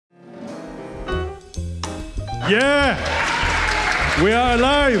Yeah! We are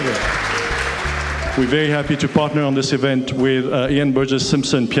alive! We're very happy to partner on this event with Ian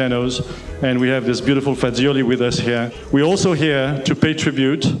Burgess-Simpson pianos, and we have this beautiful Fazioli with us here. We're also here to pay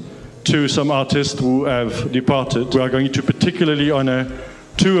tribute to some artists who have departed. We are going to particularly honor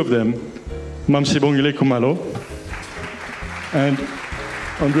two of them, Mamsibongile Kumalo and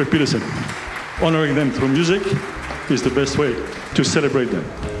Andre Peterson. Honoring them through music is the best way to celebrate them.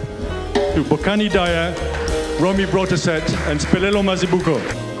 To Bokani Dyer, Romy Brotaset, and Spelelo Mazibuko.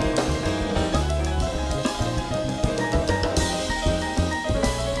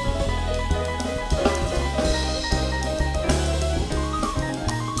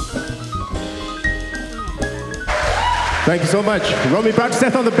 Thank you so much. Romy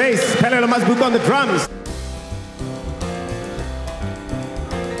Brotaset on the bass, Spelelo Mazibuko on the drums.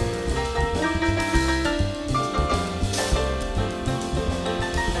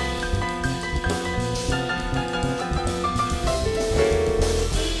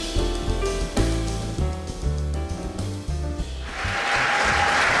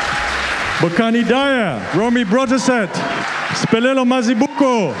 Bokani Dyer, Romy Brotaset, Spelelo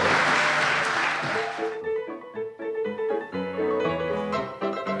Mazibuko.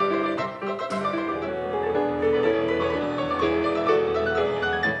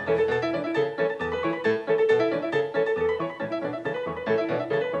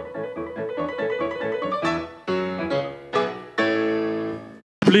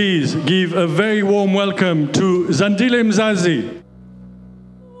 Please give a very warm welcome to Zandile Mzazi.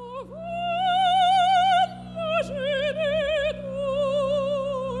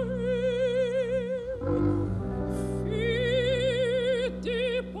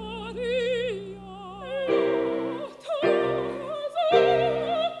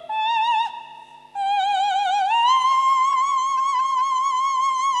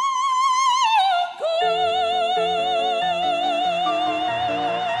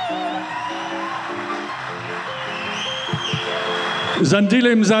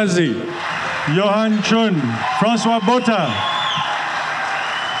 Zandile Mzazi, Johan Chun, François Botta.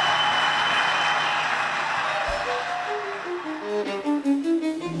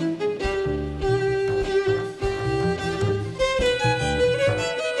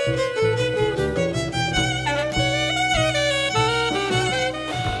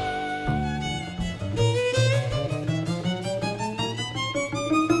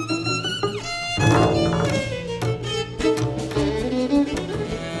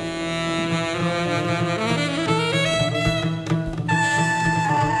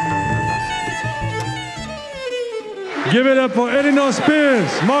 Give it up for Elinor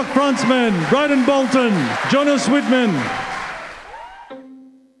Speirs, Mark Frantzman, Bryden Bolton, Jonas Whitman.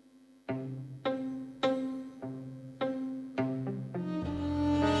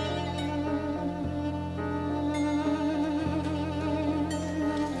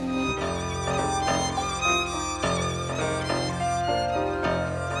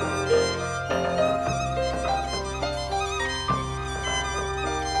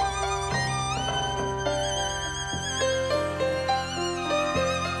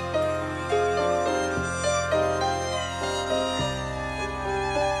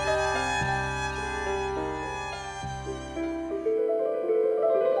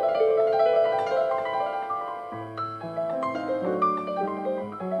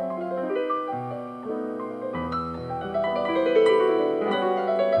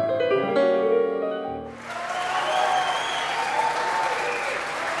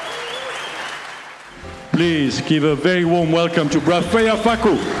 Please give a very warm welcome to Feya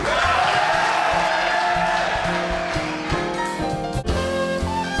Faku.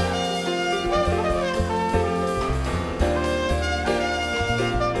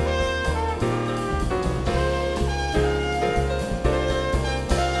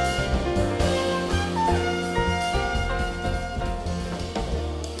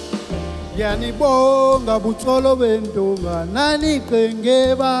 Yanibonga butholo bentonga nani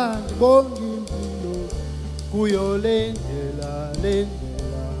qenge bantu bonke impilo kuyo lendlela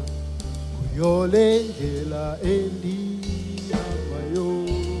endihambayo.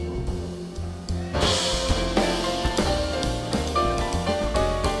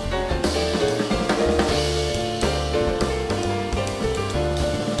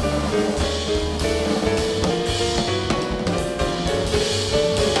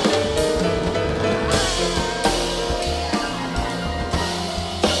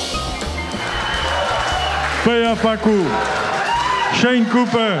 Feya Faku, Shane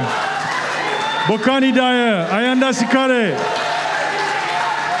Cooper, Bokani Dyer, Ayanda Sikare,